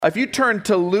If you turn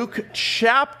to Luke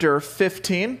chapter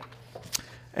 15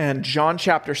 and John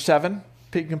chapter 7,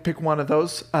 you can pick one of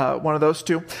those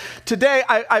two. Today,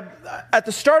 I at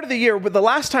the start of the year, the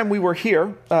last time we were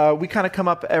here, we kind of come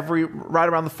up right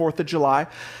around the 4th of July,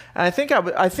 and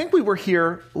I think we were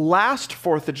here last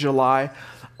 4th of July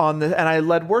and I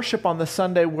led worship on the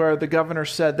Sunday where the governor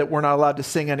said that we're not allowed to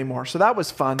sing anymore. So that was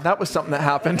fun. That was something that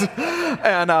happened,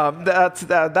 and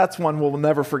that's one we'll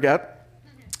never forget.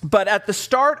 But at the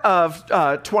start of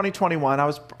 2021, I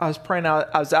was praying out.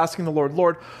 I was asking the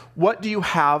Lord, what do you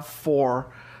have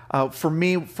for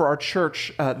me, for our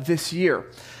church this year?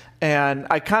 And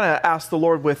I kind of asked the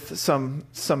Lord with some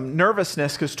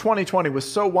nervousness because 2020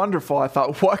 was so wonderful. I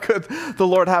thought, what could the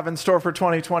Lord have in store for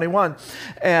 2021?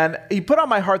 And He put on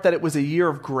my heart that it was a year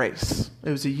of grace. It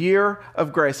was a year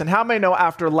of grace. And how many know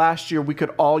after last year we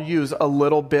could all use a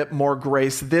little bit more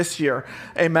grace this year?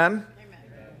 Amen?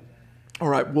 All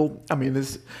right. Well,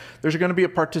 there's going to be a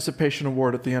participation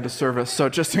award at the end of service. So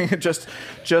just so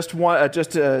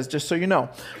you know,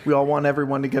 we all want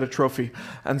everyone to get a trophy.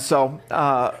 And so,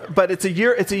 but it's a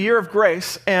year of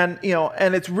grace, and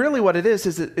it's really what it is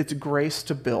it's grace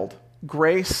to build,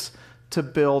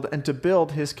 and to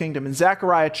build His kingdom. In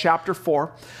Zechariah chapter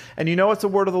 4, and it's the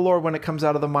word of the Lord when it comes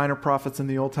out of the minor prophets in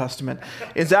the Old Testament.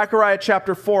 In Zechariah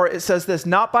chapter 4, it says this: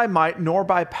 "Not by might nor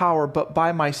by power, but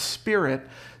by my Spirit,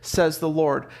 says the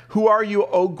Lord. Who are you,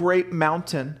 O great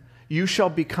mountain? You shall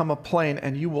become a plain,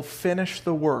 and you will finish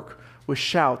the work with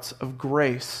shouts of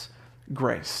grace,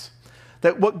 grace."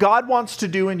 That what God wants to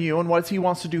do in you and what He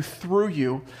wants to do through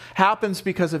you happens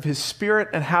because of His Spirit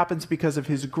and happens because of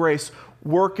His grace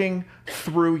working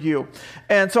through you.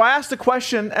 And so I asked a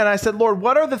question and I said, Lord,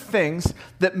 what are the things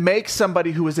that make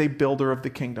somebody who is a builder of the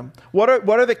kingdom? What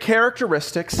are the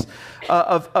characteristics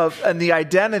of and the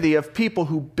identity of people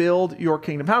who build your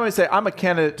kingdom? How many say, I'm a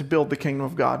candidate to build the kingdom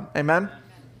of God? Amen?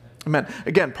 Amen.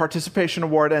 Again, participation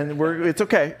award, and it's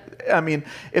okay.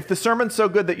 If the sermon's so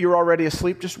good that you're already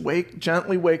asleep, just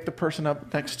gently wake the person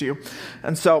up next to you.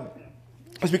 And so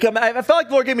I felt like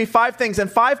the Lord gave me 5 things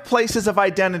and 5 places of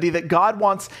identity that God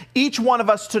wants each one of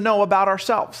us to know about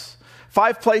ourselves.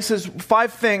 5 places,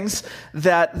 5 things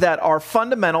that are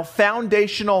fundamental,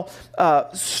 foundational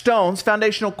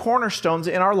foundational cornerstones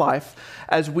in our life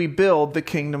as we build the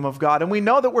kingdom of God. And we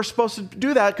know that we're supposed to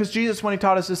do that because Jesus, when He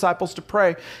taught His disciples to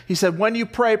pray, He said, when you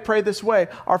pray, pray this way: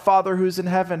 Our Father who's in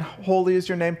heaven, holy is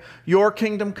your name. Your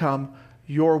kingdom come,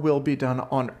 your will be done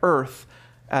on earth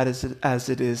as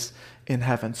it is in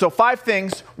heaven. So 5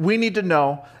 things we need to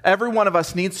know, every one of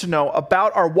us needs to know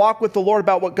about our walk with the Lord,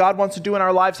 about what God wants to do in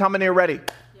our lives. How many are ready?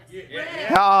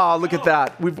 Yeah. Oh, look at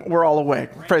that. We're all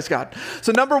awake. Praise God.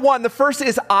 So number 1, the first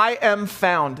is I am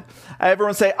found.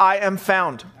 Everyone say, I am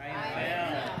found. I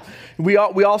am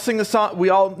found. We all sing the song. We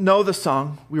all know the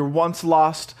song. We were once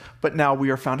lost, but now we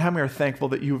are found. How many are thankful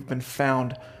that you have been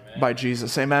found by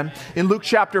Jesus? Amen. In Luke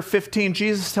chapter 15,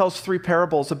 Jesus tells 3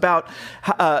 parables about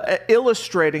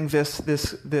illustrating this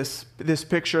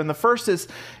picture. And the first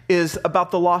is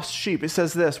about the lost sheep. It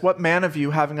says this: "What man of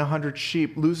you, having 100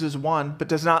 sheep, loses one, but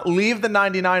does not leave the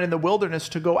 99 in the wilderness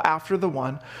to go after the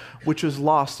one which was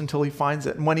lost until he finds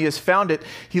it? And when he has found it,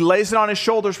 he lays it on his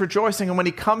shoulders, rejoicing. And when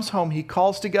he comes home, he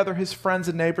calls together his friends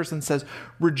and neighbors and says,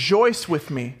 'Rejoice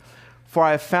with me, for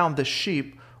I have found the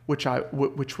sheep which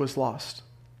was lost.'"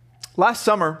 Last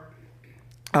summer,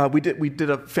 we did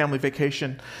a family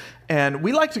vacation, and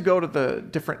we like to go to the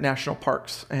different national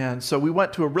parks. And so we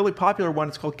went to a really popular one.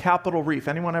 It's called Capitol Reef.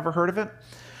 Anyone ever heard of it?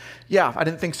 Yeah, I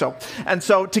didn't think so. And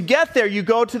so to get there, you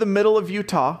go to the middle of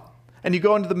Utah, and you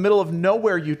go into the middle of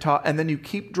nowhere, Utah, and then you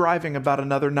keep driving about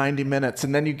another 90 minutes,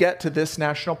 and then you get to this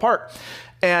national park.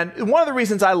 And one of the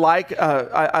reasons I like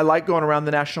going around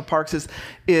the national parks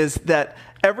is that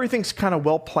everything's kind of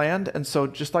well planned. And so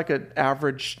just like an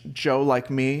average Joe like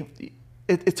me,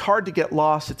 it's hard to get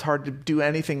lost. It's hard to do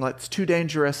anything that's too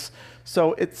dangerous.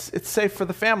 So it's safe for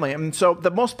the family. And so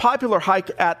the most popular hike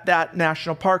at that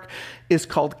national park is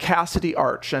called Cassidy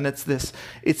Arch. And it's this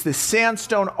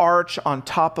sandstone arch on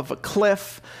top of a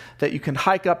cliff that you can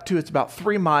hike up to. It's about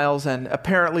 3 miles. And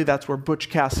apparently that's where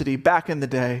Butch Cassidy, back in the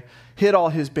day, hid all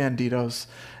his banditos,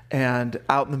 and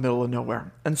out in the middle of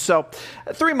nowhere. And so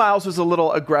 3 miles was a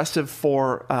little aggressive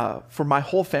for my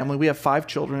whole family. We have 5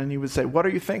 children, and you would say, "What are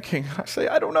you thinking?" I say,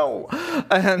 "I don't know."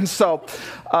 And so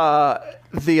I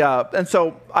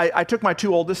took my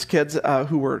 2 oldest kids,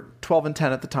 who were 12 and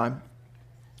 10 at the time.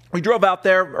 We drove out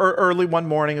there early one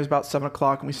morning. It was about 7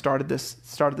 o'clock, and we started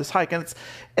this hike. And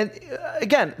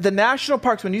again, the national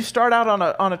parks, when you start out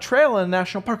on a trail in a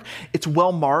national park, it's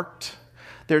well marked.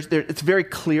 it's very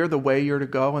clear the way you're to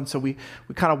go. And so we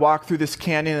kind of walk through this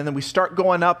canyon, and then we start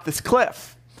going up this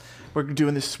cliff. We're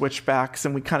doing these switchbacks,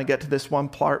 and we kind of get to this one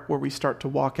part where we start to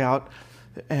walk out.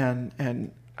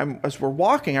 And as we're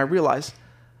walking, I realize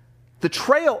the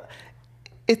trail,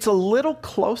 it's a little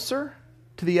closer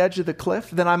to the edge of the cliff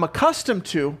than I'm accustomed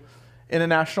to in a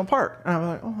national park. And I'm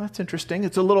like, oh, that's interesting.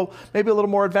 It's maybe a little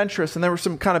more adventurous. And there were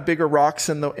some kind of bigger rocks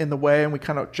in the way, and we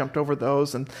kind of jumped over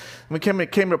those. And we came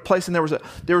to a place, and there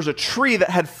was a tree that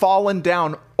had fallen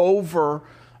down over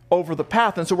the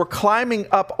path. And so we're climbing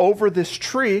up over this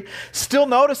tree, still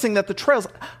noticing that the trail's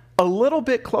a little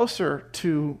bit closer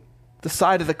to the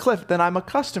side of the cliff than I'm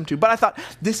accustomed to. But I thought,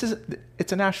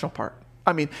 it's a national park.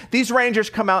 I mean, these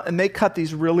rangers come out and they cut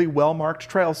these really well-marked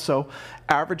trails, so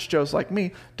average Joes like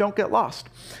me don't get lost.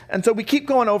 And so we keep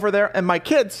going over there, and my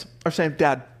kids are saying,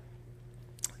 Dad,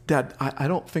 I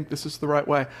don't think this is the right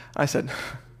way. I said,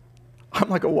 I'm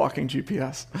like a walking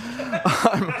GPS.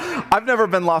 I've never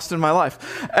been lost in my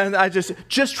life. And I just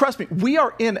trust me. We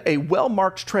are in a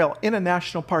well-marked trail in a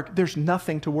national park. There's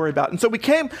nothing to worry about. And so we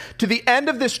came to the end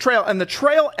of this trail, and the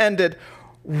trail ended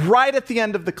right at the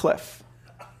end of the cliff.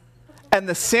 And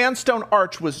the sandstone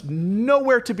arch was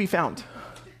nowhere to be found.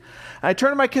 And I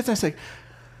turned to my kids and I say,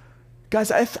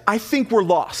 guys, I think we're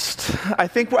lost. I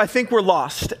think we're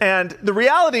lost. And the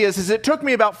reality is it took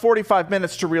me about 45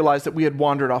 minutes to realize that we had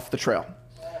wandered off the trail.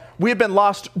 We had been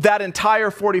lost that entire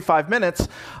 45 minutes,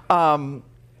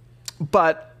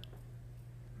 but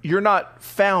you're not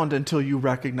found until you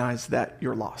recognize that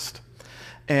you're lost.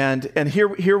 And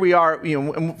here we are,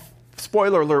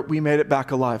 spoiler alert, we made it back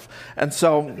alive. And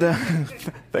so,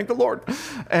 thank the Lord.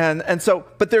 And so,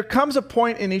 but there comes a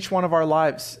point in each one of our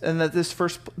lives, and that this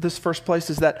first place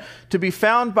is that to be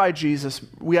found by Jesus,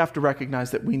 we have to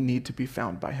recognize that we need to be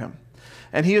found by him.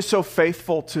 And he is so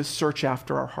faithful to search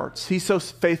after our hearts. He's so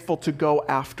faithful to go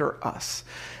after us.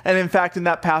 And in fact, in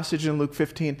that passage in Luke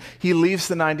 15, he leaves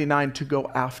the 99 to go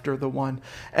after the one.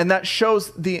 And that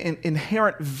shows the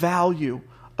inherent value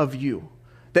of you,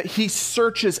 that he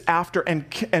searches after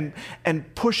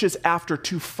and pushes after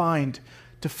to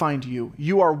find you.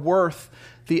 You are worth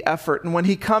the effort. And when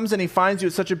he comes and he finds you,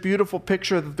 it's such a beautiful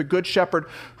picture of the good shepherd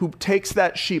who takes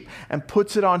that sheep and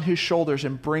puts it on his shoulders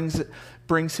and brings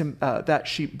him that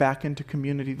sheep back into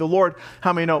community. The Lord,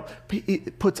 how many know, he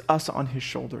puts us on his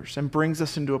shoulders and brings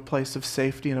us into a place of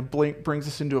safety and brings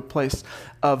us into a place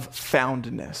of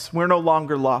foundness. We're no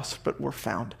longer lost, but we're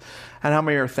found. And how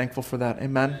many are thankful for that?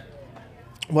 Amen.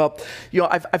 Well,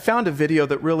 I found a video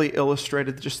that really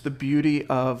illustrated just the beauty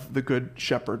of the Good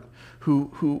Shepherd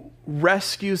who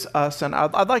rescues us. And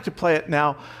I'd like to play it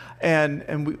now, and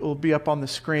it will be up on the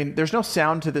screen. There's no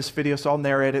sound to this video, so I'll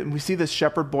narrate it. And we see this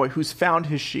shepherd boy who's found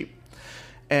his sheep.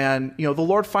 And, the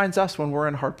Lord finds us when we're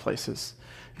in hard places.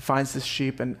 He finds this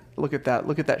sheep, and look at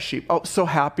that sheep. Oh, so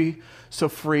happy, so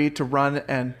free to run,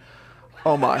 and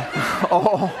oh my,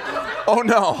 oh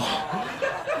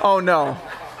no.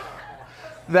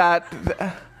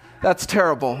 That's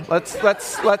terrible. Let's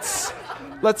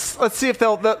see if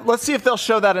they'll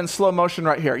show that in slow motion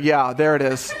right here. Yeah, there it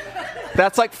is.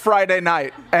 That's like Friday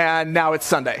night, and now it's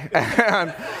Sunday.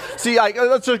 See,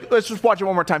 let's just watch it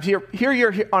one more time. Here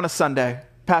you're on a Sunday.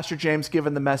 Pastor James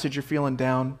giving the message. You're feeling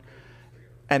down,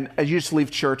 and you just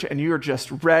leave church, and you're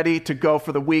just ready to go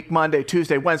for the week. Monday,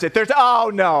 Tuesday, Wednesday, Thursday.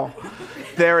 Oh no,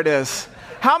 there it is.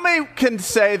 How many can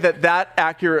say that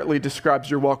accurately describes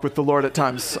your walk with the Lord at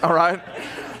times, all right?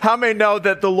 How many know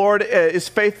that the Lord is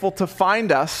faithful to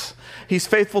find us? He's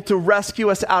faithful to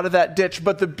rescue us out of that ditch,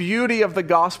 but the beauty of the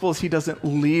gospel is he doesn't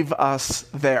leave us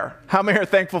there. How many are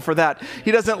thankful for that?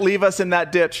 He doesn't leave us in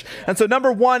that ditch. And so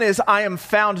number one is I am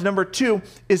found. Number two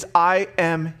is I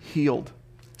am healed.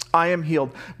 I am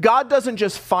healed. God doesn't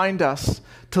just find us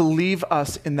to leave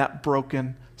us in that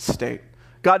broken state.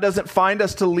 God doesn't find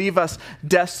us to leave us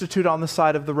destitute on the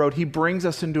side of the road. He brings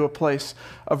us into a place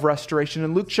of restoration.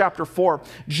 In Luke chapter 4,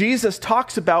 Jesus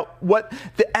talks about what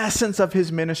the essence of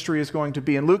his ministry is going to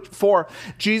be. In Luke 4,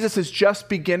 Jesus is just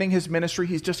beginning his ministry.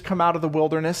 He's just come out of the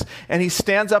wilderness, and he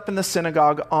stands up in the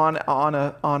synagogue on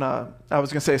a I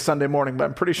was going to say Sunday morning, but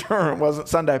I'm pretty sure it wasn't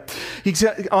Sunday. He's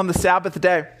on the Sabbath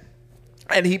day.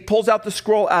 And he pulls out the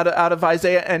scroll out of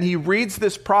Isaiah, and he reads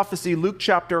this prophecy, Luke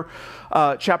chapter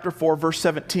 4, verse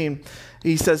 17.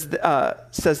 He says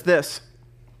this,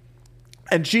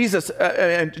 and Jesus,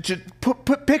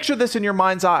 picture this in your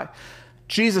mind's eye.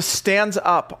 Jesus stands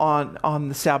up on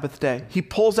the Sabbath day. He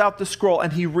pulls out the scroll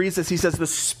and he reads this. He says, "The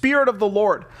Spirit of the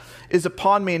Lord is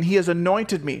upon me, and he has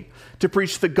anointed me to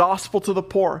preach the gospel to the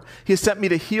poor. He has sent me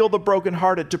to heal the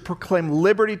brokenhearted, to proclaim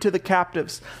liberty to the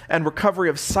captives and recovery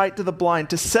of sight to the blind,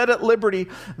 to set at liberty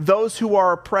those who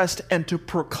are oppressed, and to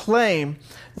proclaim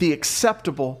the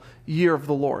acceptable year of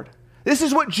the Lord." This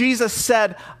is what Jesus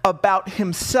said about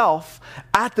himself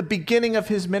at the beginning of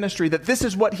his ministry, that this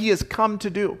is what he has come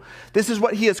to do. This is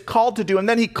what he is called to do. And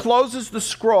then he closes the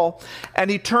scroll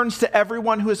and he turns to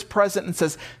everyone who is present and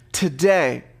says,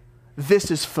 "Today,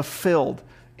 this is fulfilled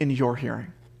in your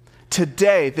hearing.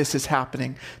 Today, this is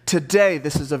happening. Today,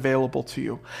 this is available to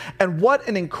you." And what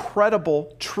an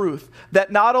incredible truth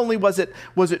that not only was it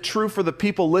true for the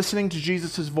people listening to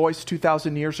Jesus' voice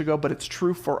 2,000 years ago, but it's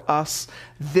true for us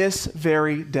this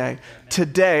very day.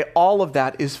 Today, all of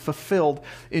that is fulfilled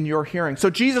in your hearing. So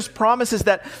Jesus promises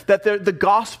that the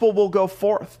gospel will go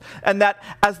forth, and that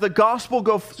as the gospel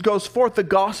goes forth, the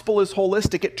gospel is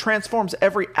holistic. It transforms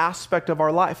every aspect of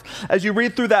our life. As you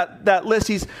read through that list,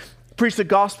 he's preach the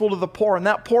gospel to the poor, and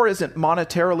that poor isn't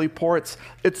monetarily poor.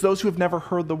 It's those who have never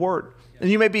heard the word. And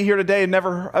you may be here today and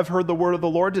never have heard the word of the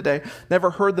Lord today,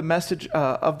 never heard the message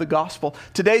of the gospel.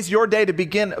 Today's your day to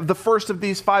begin the first of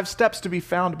these 5 steps to be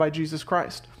found by Jesus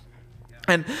Christ.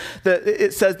 And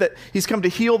it says that he's come to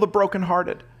heal the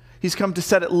brokenhearted. He's come to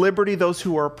set at liberty those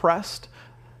who are oppressed,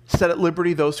 set at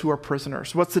liberty those who are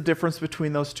prisoners. What's the difference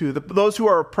between those two? Those who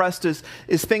are oppressed is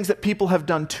things that people have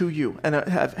done to you and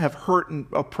have hurt and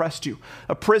oppressed you.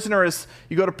 A prisoner is,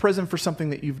 you go to prison for something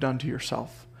that you've done to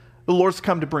yourself. The Lord's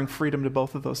come to bring freedom to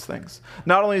both of those things.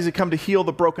 Not only has he come to heal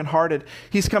the brokenhearted,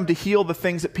 he's come to heal the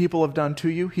things that people have done to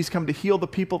you. He's come to heal the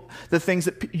things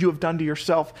that you have done to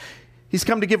yourself. He's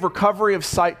come to give recovery of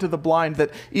sight to the blind,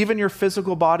 that even your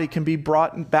physical body can be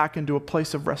brought back into a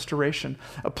place of restoration,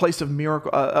 a place of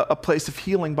miracle, a place of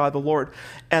healing by the Lord.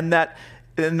 And that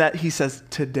he says,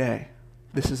 today,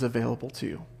 this is available to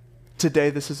you.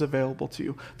 Today, this is available to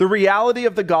you. The reality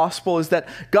of the gospel is that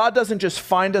God doesn't just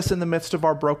find us in the midst of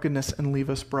our brokenness and leave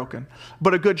us broken,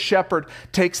 but a good shepherd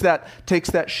takes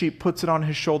that sheep, puts it on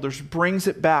his shoulders, brings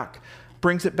it back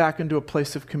into a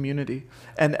place of community,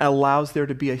 and allows there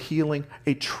to be a healing,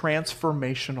 a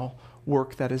transformational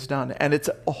work that is done. And it's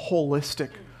a holistic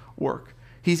work.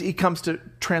 He comes to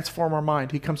transform our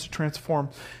mind. He comes to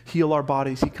heal our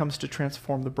bodies. He comes to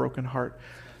transform the broken heart.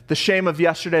 The shame of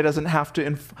yesterday doesn't have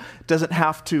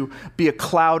to be a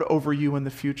cloud over you in the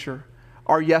future.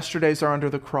 Our yesterdays are under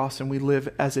the cross, and we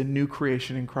live as a new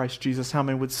creation in Christ Jesus. How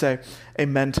many would say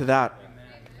amen to that?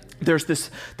 There's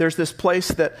this place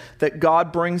that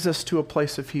God brings us to a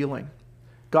place of healing.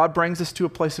 God brings us to a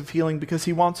place of healing because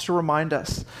he wants to remind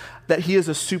us that he is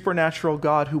a supernatural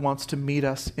God who wants to meet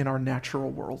us in our natural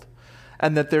world.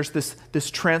 And that there's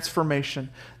this transformation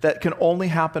that can only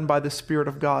happen by the Spirit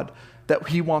of God that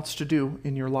he wants to do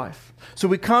in your life. So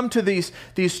we come to these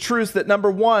truths that,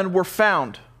 number one, we're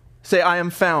found. Say, I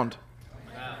am found.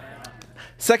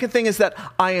 Second thing is that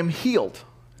I am healed.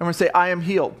 I'm going to say, I am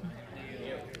healed.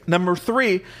 Number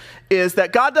 3 is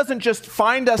that God doesn't just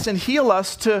find us and heal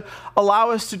us to allow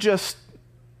us to just,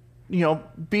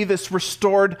 be this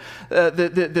restored,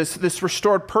 this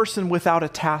restored person without a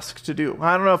task to do.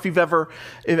 I don't know if you've ever,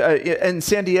 in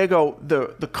San Diego,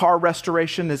 the car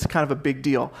restoration is kind of a big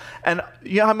deal. And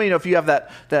how many know if you have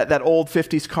that old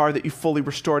 50s car that you fully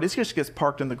restored, it just gets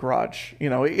parked in the garage.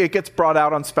 It gets brought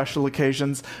out on special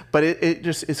occasions, but it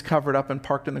just is covered up and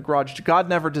parked in the garage. God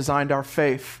never designed our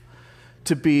faith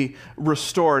to be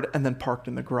restored and then parked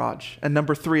in the garage. And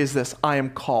number 3 is this: I am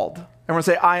called. Everyone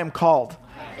say, I am called.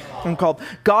 I'm called.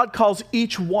 God calls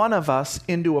each one of us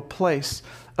into a place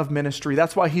of ministry.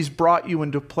 That's why he's brought you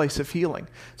into a place of healing.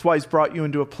 That's why he's brought you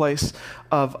into a place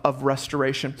of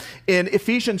restoration. In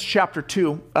Ephesians chapter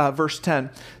 2, verse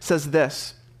 10, says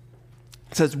this.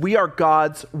 It says, we are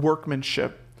God's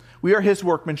workmanship. We are his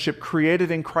workmanship,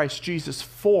 created in Christ Jesus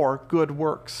for good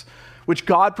works, which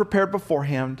God prepared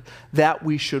beforehand that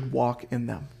we should walk in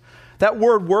them. That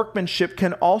word workmanship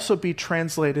can also be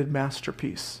translated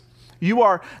masterpiece. You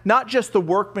are not just the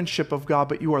workmanship of God,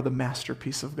 but you are the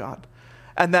masterpiece of God.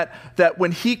 And that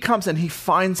when he comes and he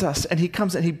finds us and he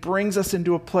comes and he brings us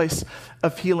into a place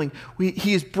of healing,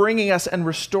 he is bringing us and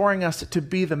restoring us to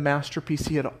be the masterpiece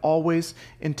he had always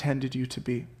intended you to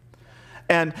be.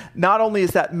 And not only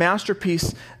is that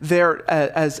masterpiece there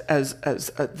as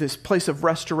this place of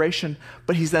restoration,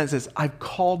 but he then says, I've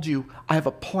called you, I have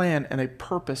a plan and a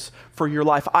purpose for your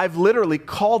life. I've literally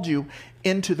called you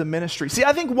into the ministry. See,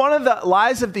 I think one of the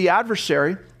lies of the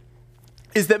adversary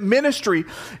is that ministry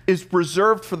is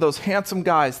reserved for those handsome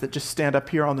guys that just stand up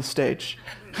here on the stage.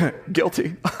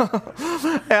 Guilty.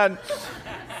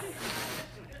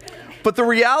 But the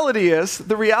reality is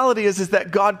that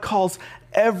God calls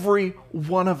every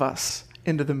one of us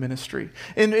into the ministry.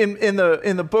 In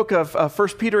the book of 1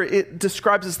 Peter, it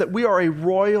describes us that we are a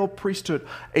royal priesthood,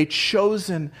 a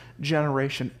chosen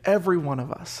generation. Every one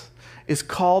of us is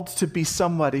called to be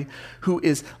somebody who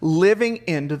is living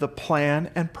into the plan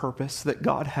and purpose that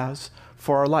God has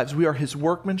for our lives. We are his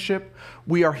workmanship.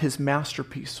 We are his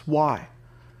masterpiece. Why?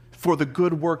 For the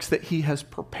good works that he has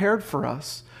prepared for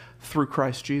us through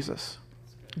Christ Jesus.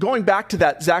 Going back to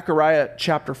that Zechariah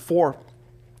chapter 4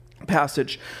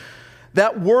 passage,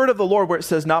 that word of the Lord where it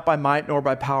says, not by might nor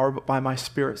by power, but by my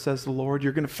spirit, says the Lord.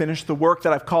 You're going to finish the work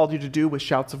that I've called you to do with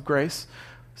shouts of grace.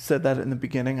 Said that in the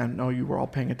beginning. I know you were all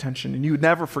paying attention. And you would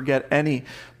never forget any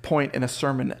point in a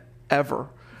sermon ever.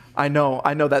 I know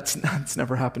that's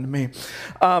never happened to me.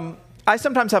 I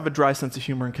sometimes have a dry sense of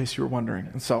humor in case you were wondering.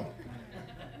 And so,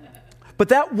 but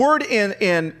that word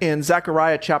in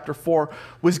Zechariah chapter 4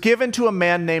 was given to a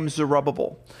man named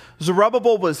Zerubbabel.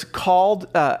 Zerubbabel was called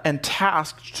and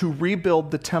tasked to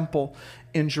rebuild the temple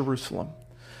in Jerusalem.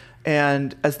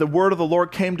 And as the word of the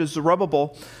Lord came to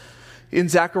Zerubbabel in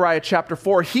Zechariah chapter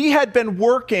 4, he had been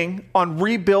working on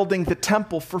rebuilding the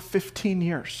temple for 15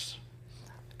 years.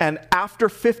 And after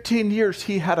 15 years,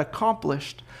 he had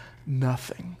accomplished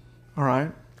nothing. All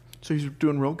right? So he's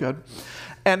doing real good.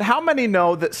 And how many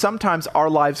know that sometimes our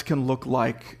lives can look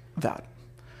like that?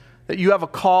 That you have a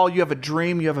call, you have a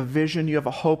dream, you have a vision, you have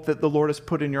a hope that the Lord has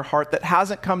put in your heart that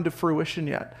hasn't come to fruition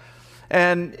yet.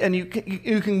 And you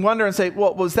can wonder and say,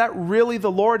 well, was that really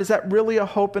the Lord? Is that really a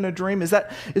hope and a dream? Is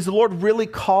the Lord really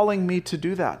calling me to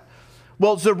do that?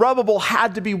 Well, Zerubbabel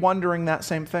had to be wondering that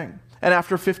same thing. And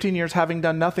after 15 years having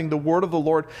done nothing, the word of the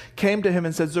Lord came to him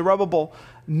and said, Zerubbabel,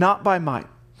 not by might,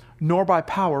 nor by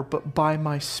power, but by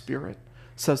my spirit,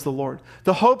 says the Lord.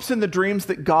 The hopes and the dreams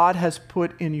that God has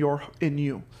put in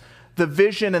you, the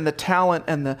vision and the talent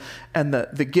and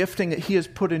the gifting that he has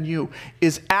put in you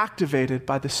is activated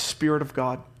by the Spirit of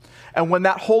God. And when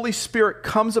that Holy Spirit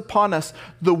comes upon us,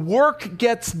 the work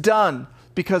gets done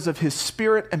because of his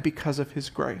Spirit and because of his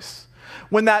grace.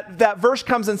 When that verse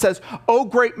comes and says, O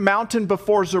great mountain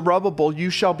before Zerubbabel, you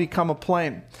shall become a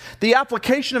plain. The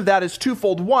application of that is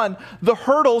twofold. One, the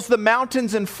hurdles, the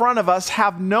mountains in front of us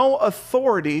have no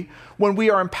authority when we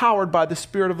are empowered by the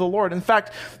Spirit of the Lord. In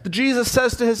fact, Jesus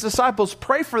says to his disciples,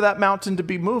 pray for that mountain to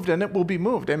be moved, and it will be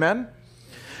moved. Amen?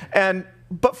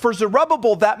 But for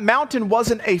Zerubbabel, that mountain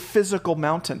wasn't a physical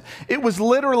mountain. It was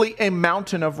literally a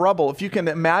mountain of rubble. If you can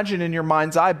imagine in your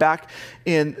mind's eye back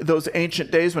in those ancient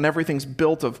days when everything's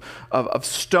built of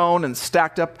stone and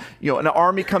stacked up, an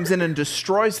army comes in and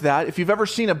destroys that. If you've ever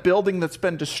seen a building that's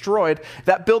been destroyed,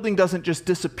 that building doesn't just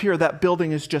disappear. That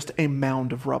building is just a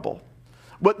mound of rubble.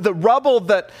 What the rubble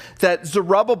that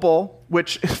Zerubbabel,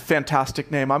 which fantastic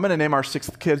name. I'm going to name our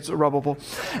sixth kid Zerubbabel.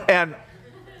 And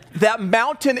that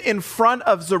mountain in front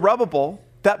of Zerubbabel,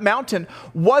 that mountain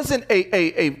wasn't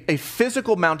a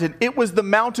physical mountain. It was the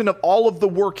mountain of all of the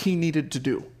work he needed to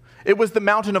do. It was the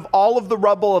mountain of all of the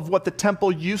rubble of what the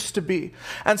temple used to be.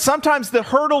 And sometimes the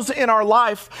hurdles in our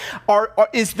life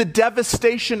is the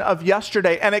devastation of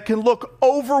yesterday. And it can look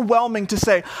overwhelming to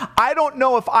say, I don't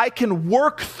know if I can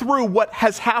work through what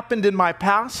has happened in my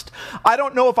past. I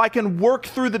don't know if I can work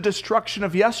through the destruction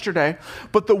of yesterday.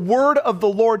 But the word of the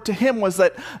Lord to him was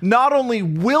that not only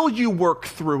will you work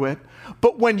through it,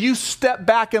 but when you step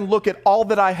back and look at all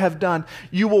that I have done,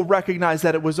 you will recognize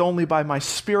that it was only by my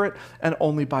Spirit and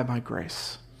only by my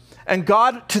grace. And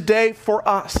God, today for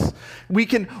us,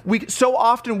 so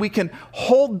often we can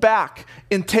hold back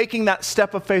in taking that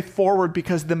step of faith forward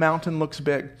because the mountain looks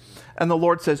big. And the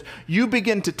Lord says, you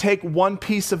begin to take one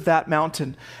piece of that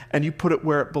mountain and you put it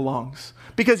where it belongs.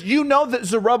 Because you know that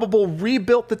Zerubbabel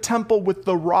rebuilt the temple with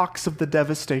the rocks of the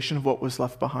devastation of what was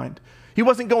left behind. He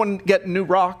wasn't going to get new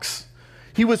rocks.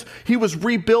 He was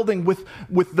rebuilding with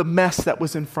the mess that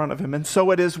was in front of him. And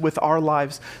so it is with our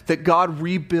lives that God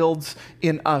rebuilds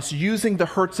in us, using the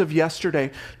hurts of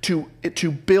yesterday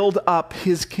to build up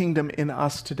his kingdom in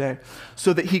us today.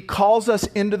 So that he calls us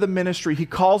into the ministry. He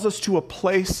calls us to a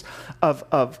place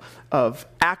of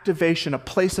activation, a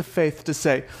place of faith to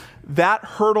say, that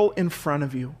hurdle in front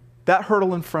of you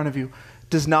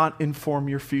does not inform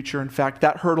your future. In fact,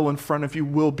 that hurdle in front of you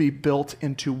will be built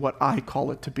into what I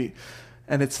call it to be.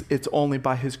 And it's only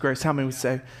by his grace. How many would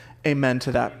say amen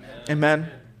to that?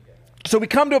 Amen. So we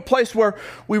come to a place where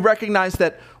we recognize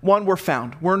that, one, we're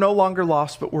found. We're no longer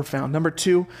lost, but we're found. Number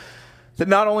two, that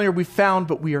not only are we found,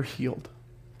 but we are healed.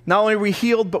 Not only are we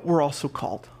healed, but we're also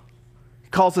called.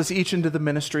 calls us each into the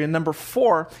ministry. And number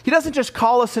 4, he doesn't just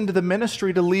call us into the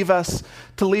ministry to leave us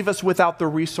without the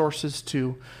resources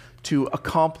to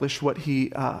accomplish what he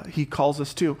calls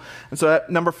us to. And so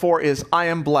number 4 is, I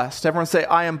am blessed. Everyone say,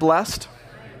 I am blessed.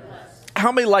 I am blessed.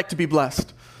 How many like to be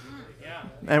blessed?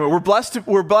 And we're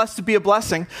blessed to be a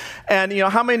blessing. And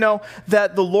how many know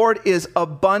that the Lord is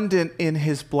abundant in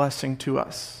his blessing to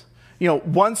us?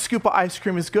 1 scoop of ice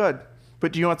cream is good,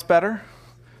 but do you know what's better?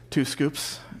 2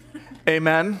 scoops.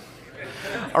 Amen.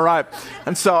 All right.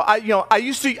 And so I've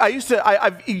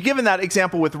given that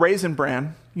example with Raisin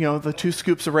Bran, the 2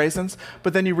 scoops of raisins,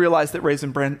 but then you realize that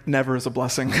Raisin Bran never is a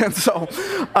blessing. And so,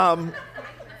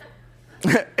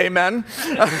 amen.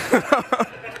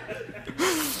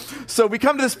 So we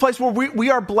come to this place where we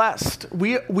are blessed.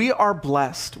 We are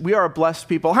blessed. We are a blessed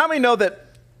people. How many know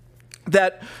that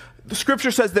the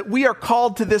scripture says that we are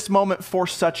called to this moment for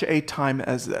such a time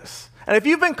as this? And if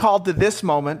you've been called to this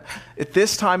moment at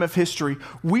this time of history,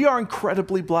 we are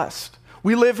incredibly blessed.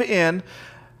 We live in,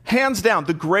 hands down,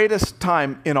 the greatest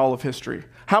time in all of history.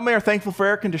 How many are thankful for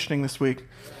air conditioning this week?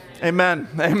 Amen.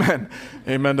 Amen.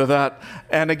 Amen to that.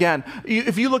 And again,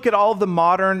 if you look at all of the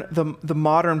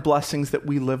modern blessings that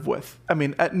we live with,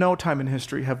 at no time in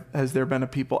history has there been a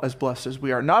people as blessed as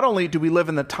we are. Not only do we live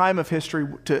in the time of history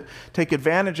to take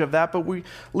advantage of that, but we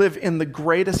live in the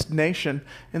greatest nation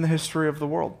in the history of the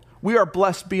world. We are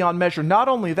blessed beyond measure. Not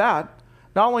only that,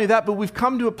 but we've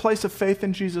come to a place of faith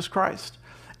in Jesus Christ.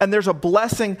 And there's a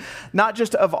blessing, not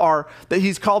just that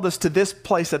he's called us to this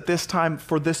place at this time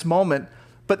for this moment,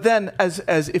 but then, as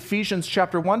Ephesians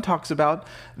chapter 1 talks about,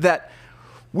 that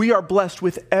we are blessed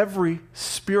with every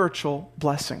spiritual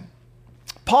blessing.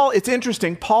 It's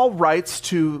interesting, Paul writes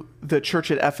to the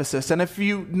church at Ephesus, and if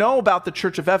you know about the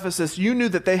church of Ephesus, you knew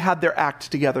that they had their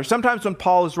act together. Sometimes when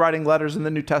Paul is writing letters in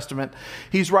the New Testament,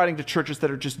 he's writing to churches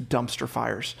that are just dumpster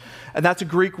fires. And that's a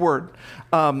Greek word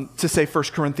to say 1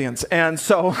 Corinthians. And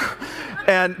so,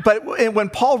 but when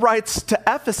Paul writes to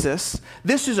Ephesus,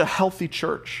 this is a healthy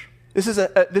church. This is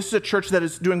a church that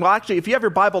is doing well. Actually, if you have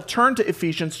your Bible, turn to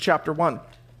Ephesians chapter 1.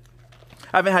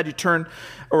 I haven't had you turn,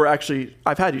 or actually,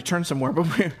 I've had you turn somewhere, but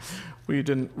we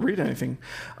didn't read anything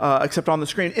except on the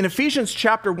screen. In Ephesians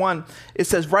chapter 1, it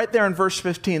says right there in verse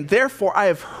 15, "Therefore I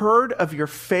have heard of your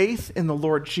faith in the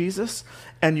Lord Jesus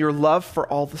and your love for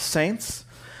all the saints.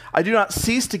 I do not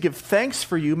cease to give thanks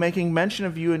for you, making mention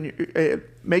of you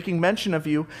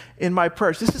in my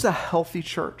prayers." This is a healthy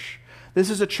church. This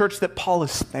is a church that Paul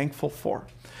is thankful for.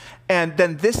 And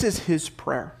then this is his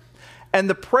prayer. And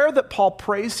the prayer that Paul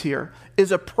prays here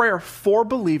is a prayer for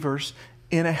believers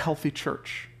in a healthy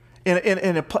church, in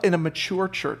a mature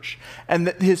church. And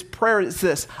his prayer is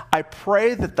this: I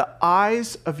pray that the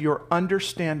eyes of your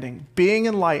understanding being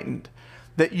enlightened,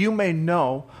 that you may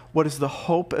know what is the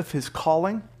hope of his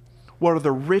calling, what are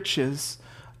the riches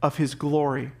of his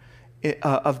glory,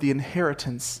 of the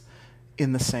inheritance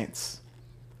in the saints.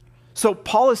 So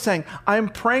Paul is saying, I am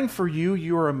praying for you.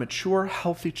 You are a mature,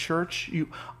 healthy church. You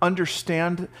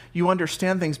understand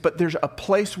things, but there's a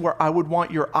place where I would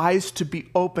want your eyes to be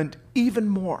opened even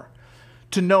more,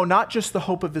 to know not just the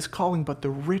hope of his calling, but the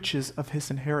riches of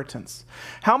his inheritance.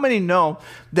 How many know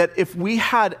that if we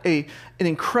had an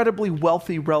incredibly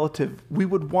wealthy relative, we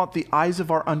would want the eyes of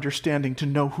our understanding to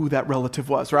know who that relative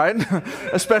was, right?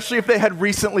 Especially if they had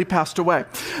recently passed away.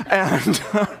 And,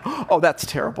 oh, that's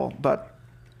terrible, but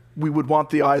we would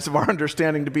want the eyes of our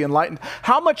understanding to be enlightened.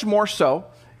 How much more so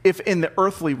if in the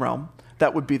earthly realm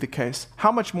that would be the case? How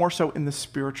much more so in the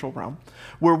spiritual realm,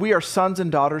 where we are sons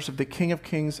and daughters of the King of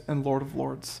Kings and Lord of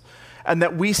Lords, and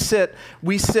that we sit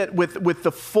with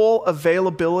the full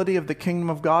availability of the kingdom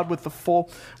of God, with the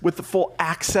full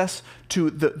access to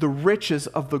the riches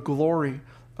of the glory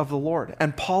of the Lord.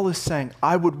 And Paul is saying,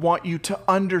 I would want you to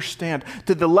understand,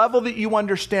 to the level that you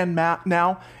understand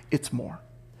now, it's more.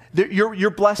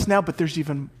 You're blessed now, but there's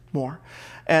even more.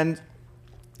 And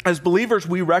as believers,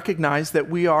 we recognize that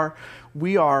we are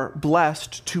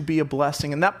blessed to be a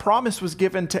blessing. And that promise was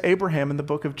given to Abraham in the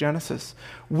book of Genesis.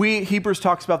 Hebrews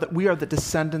talks about that we are the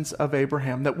descendants of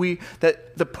Abraham,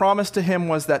 that the promise to him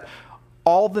was that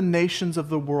all the nations of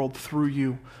the world through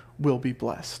you will be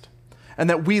blessed. And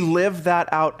that we live that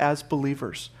out as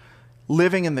believers,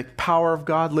 living in the power of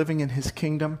God, living in his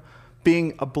kingdom,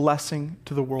 being a blessing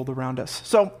to the world around us.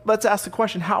 So let's ask the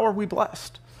question, how are we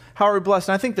blessed? How are we blessed?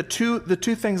 And I think the two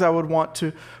things I would want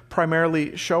to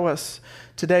primarily show us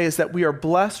today is that we are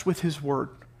blessed with his word.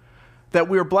 That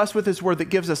we are blessed with his word that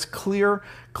gives us clear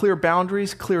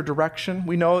boundaries, clear direction.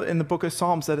 We know in the book of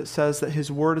Psalms that it says that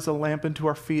his word is a lamp unto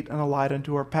our feet and a light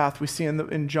unto our path. We see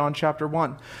in John chapter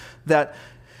 1 that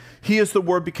He is the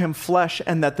Word become flesh,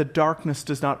 and that the darkness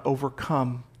does not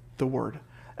overcome the Word.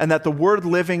 And that the Word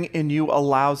living in you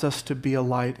allows us to be a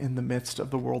light in the midst of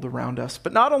the world around us.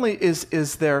 But not only is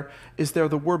there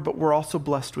the Word, but we're also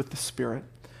blessed with the Spirit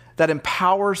that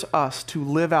empowers us to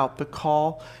live out the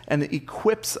call and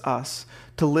equips us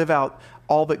to live out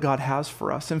all that God has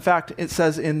for us. In fact, it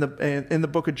says in the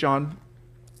book of John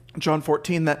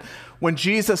 14, that when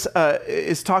Jesus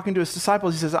is talking to his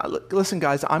disciples, he says, listen,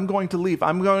 guys, I'm going to leave.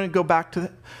 I'm going to go back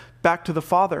to the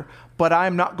Father, but I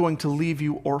am not going to leave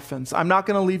you orphans. I'm not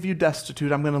going to leave you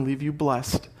destitute. I'm going to leave you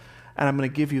blessed, and I'm going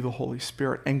to give you the Holy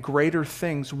Spirit. And greater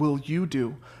things will you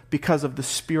do because of the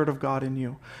Spirit of God in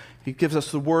you. He gives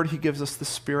us the Word. He gives us the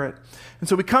Spirit. And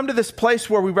so we come to this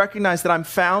place where we recognize that I'm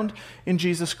found in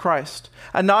Jesus Christ.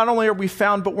 And not only are we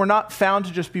found, but we're not found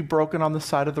to just be broken on the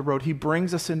side of the road. He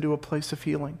brings us into a place of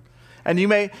healing. And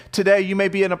today you may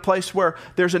be in a place where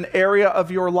there's an area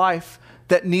of your life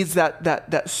that needs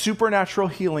that supernatural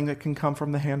healing that can come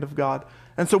from the hand of God.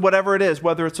 And so whatever it is,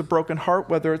 whether it's a broken heart,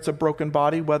 whether it's a broken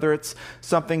body, whether it's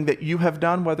something that you have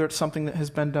done, whether it's something that has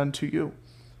been done to you,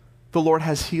 the Lord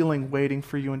has healing waiting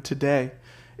for you, and today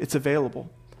it's available.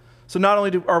 So not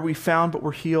only are we found, but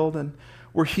we're healed, and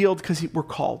we're healed because we're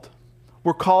called.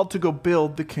 We're called to go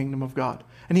build the kingdom of God.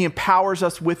 And he empowers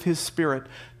us with his Spirit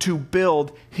to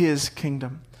build his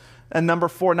kingdom. And number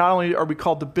 4, not only are we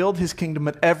called to build his kingdom,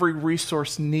 but every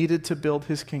resource needed to build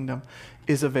his kingdom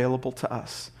is available to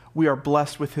us. We are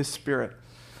blessed with his Spirit.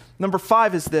 Number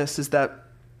 5 is this, the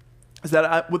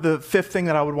 5th thing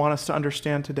that I would want us to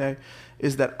understand today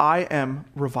is that I am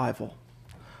revival.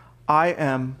 I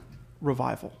am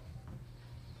revival.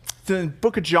 It's in the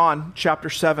book of John, chapter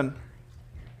 7,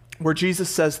 where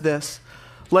Jesus says this,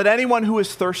 "Let anyone who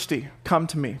is thirsty come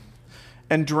to me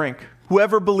and drink.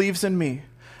 Whoever believes in me,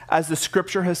 as the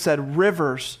scripture has said,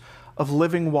 rivers of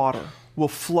living water will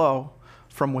flow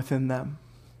from within them."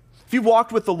 If you've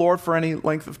walked with the Lord for any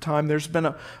length of time, there's been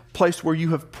a place where you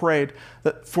have prayed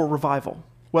for revival,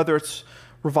 whether it's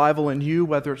revival in you,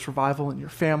 whether it's revival in your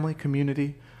family,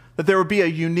 community, that there would be a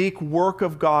unique work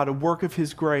of God, a work of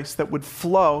his grace that would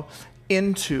flow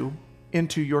into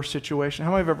your situation.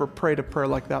 How many have ever prayed a prayer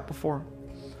like that before?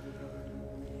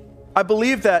 I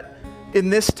believe that in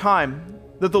this time,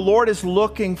 that the Lord is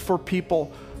looking for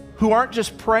people who aren't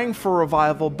just praying for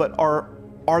revival, but are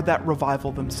that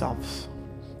revival themselves.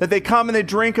 That they come and they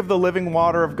drink of the living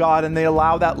water of God, and they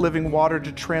allow that living water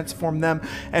to transform them,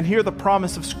 and hear the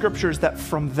promise of scriptures that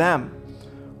from them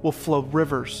will flow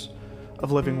rivers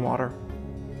of living water.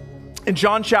 In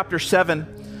John chapter 7,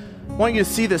 I want you to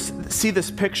see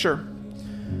this picture.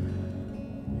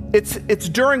 It's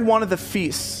during one of the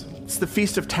feasts. It's the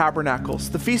Feast of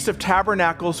Tabernacles. The Feast of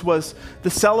Tabernacles was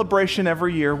the celebration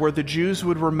every year where the Jews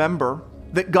would remember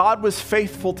that God was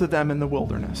faithful to them in the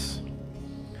wilderness.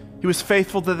 He was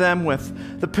faithful to them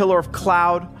with the pillar of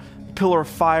cloud, the pillar of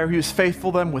fire. He was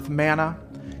faithful to them with manna.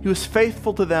 He was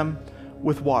faithful to them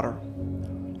with water.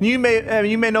 You may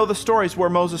know the stories where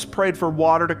Moses prayed for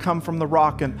water to come from the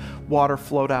rock and water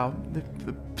flowed out.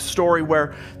 The story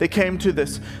where they came to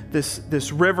this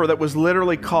river that was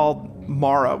literally called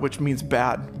Mara, which means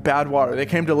bad water. They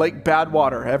came to Lake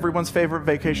Badwater, everyone's favorite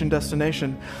vacation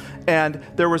destination, and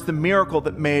there was the miracle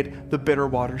that made the bitter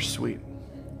waters sweet.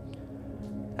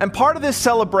 And part of this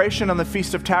celebration on the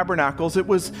Feast of Tabernacles, it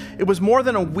was more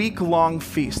than a week-long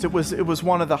feast. It was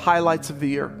one of the highlights of the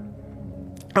year.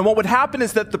 And what would happen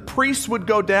is that the priests would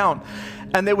go down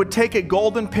and they would take a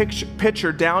golden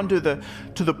pitcher down to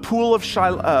the pool of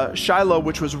Shiloh,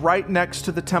 which was right next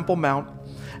to the Temple Mount.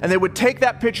 And they would take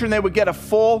that pitcher and they would get a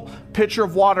full pitcher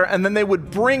of water, and then they would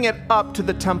bring it up to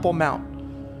the Temple Mount.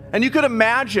 And you could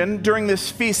imagine during this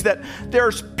feast that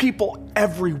there's people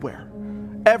everywhere.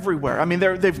 I mean,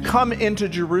 they've come into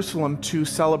Jerusalem to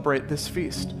celebrate this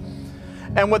feast.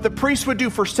 And what the priests would do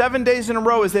for 7 days in a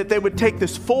row is that they would take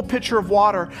this full pitcher of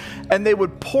water and they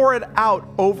would pour it out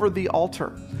over the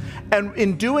altar. And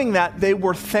in doing that, they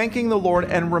were thanking the Lord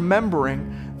and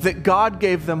remembering that God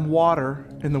gave them water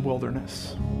in the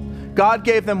wilderness. God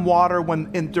gave them water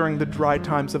during the dry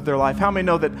times of their life. How many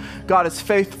know that God is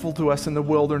faithful to us in the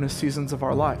wilderness seasons of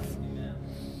our life?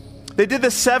 They did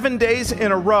this 7 days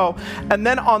in a row, and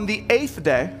then on the 8th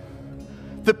day,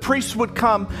 the priests would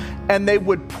come and they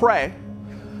would pray,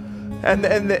 and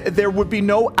there would be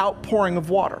no outpouring of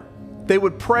water. They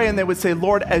would pray and they would say,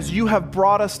 Lord, as you have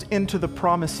brought us into the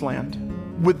promised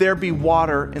land, would there be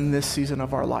water in this season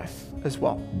of our life as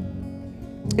well?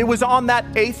 It was on that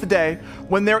 8th day,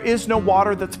 when there is no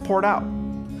water that's poured out,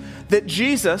 that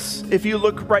Jesus, if you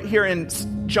look right here in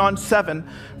John 7,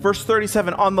 verse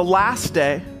 37, on the last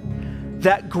day,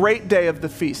 that great day of the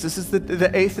feast, this is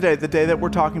the eighth day, the day that we're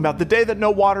talking about, the day that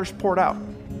no water's poured out,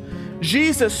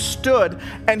 Jesus stood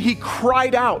and he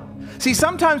cried out. See,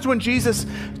 sometimes when Jesus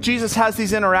has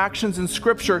these interactions in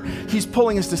Scripture, he's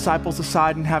pulling his disciples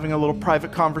aside and having a little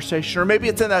private conversation, or maybe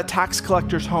it's in a tax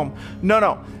collector's home.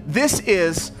 No. This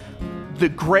is the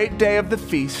great day of the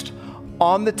feast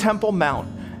on the Temple Mount,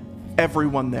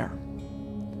 everyone there.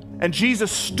 And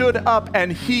Jesus stood up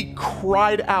and he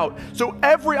cried out. So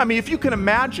if you can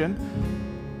imagine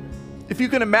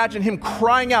him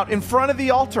crying out in front of the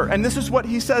altar, and this is what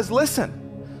he says,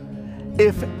 listen,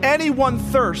 if anyone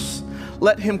thirsts,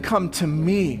 let him come to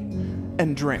me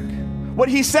and drink. What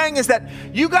he's saying is that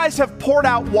you guys have poured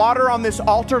out water on this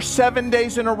altar 7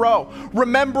 days in a row,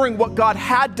 remembering what God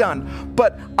had done.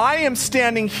 But I am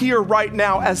standing here right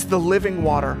now as the living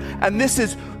water. And this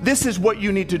is what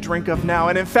you need to drink of now.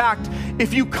 And in fact,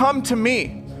 if you come to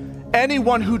me,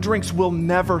 anyone who drinks will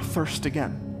never thirst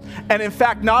again. And in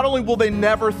fact, not only will they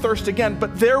never thirst again,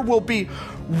 but there will be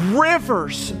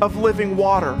rivers of living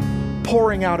water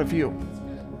pouring out of you.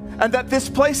 And that this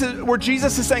place is where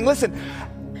Jesus is saying, listen,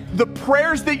 the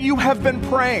prayers that you have been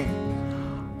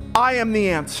praying, I am the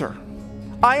answer.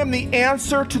 I am the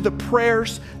answer to the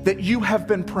prayers that you have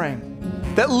been praying.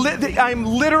 I'm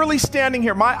literally standing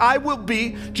here. I will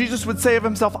be, Jesus would say of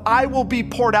himself, I will be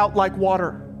poured out like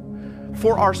water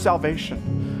for our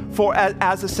salvation,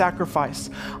 as a sacrifice.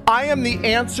 I am the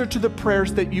answer to the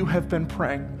prayers that you have been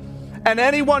praying. And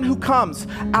anyone who comes,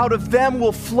 out of them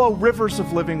will flow rivers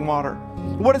of living water.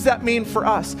 What does that mean for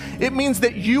us? It means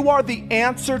that you are the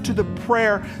answer to the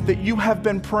prayer that you have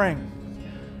been praying.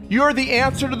 You're the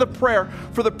answer to the prayer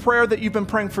that you've been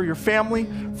praying for your family,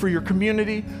 for your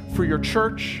community, for your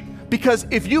church. Because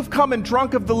if you've come and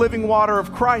drunk of the living water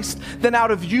of Christ, then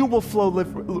out of you will flow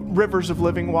rivers of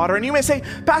living water. And you may say,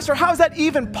 Pastor, how is that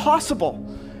even possible?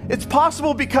 It's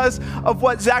possible because of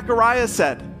what Zechariah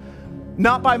said.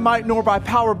 Not by might nor by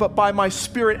power, but by my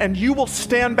Spirit. And you will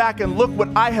stand back and look what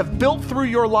I have built through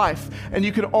your life. And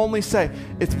you can only say,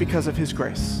 it's because of his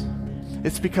grace.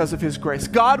 It's because of his grace.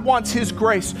 God wants his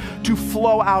grace to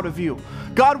flow out of you.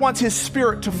 God wants his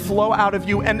Spirit to flow out of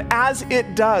you. And as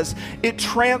it does, it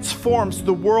transforms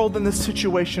the world and the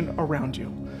situation around you.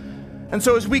 And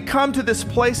so as we come to this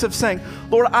place of saying,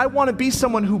 Lord, I want to be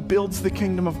someone who builds the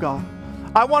kingdom of God.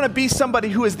 I want to be somebody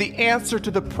who is the answer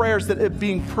to the prayers that are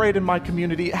being prayed in my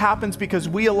community. It happens because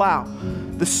we allow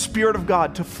the Spirit of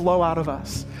God to flow out of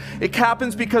us. It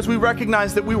happens because we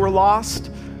recognize that we were lost,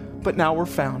 but now we're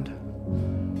found.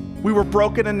 We were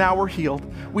broken and now we're healed.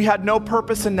 We had no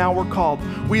purpose and now we're called.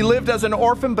 We lived as an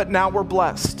orphan, but now we're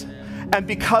blessed. And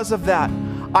because of that,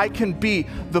 I can be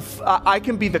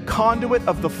the conduit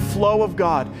of the flow of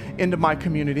God into my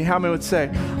community. How many would say,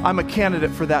 I'm a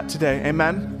candidate for that today?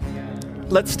 Amen?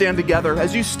 Let's stand together.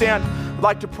 As you stand, I'd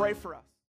like to pray for us.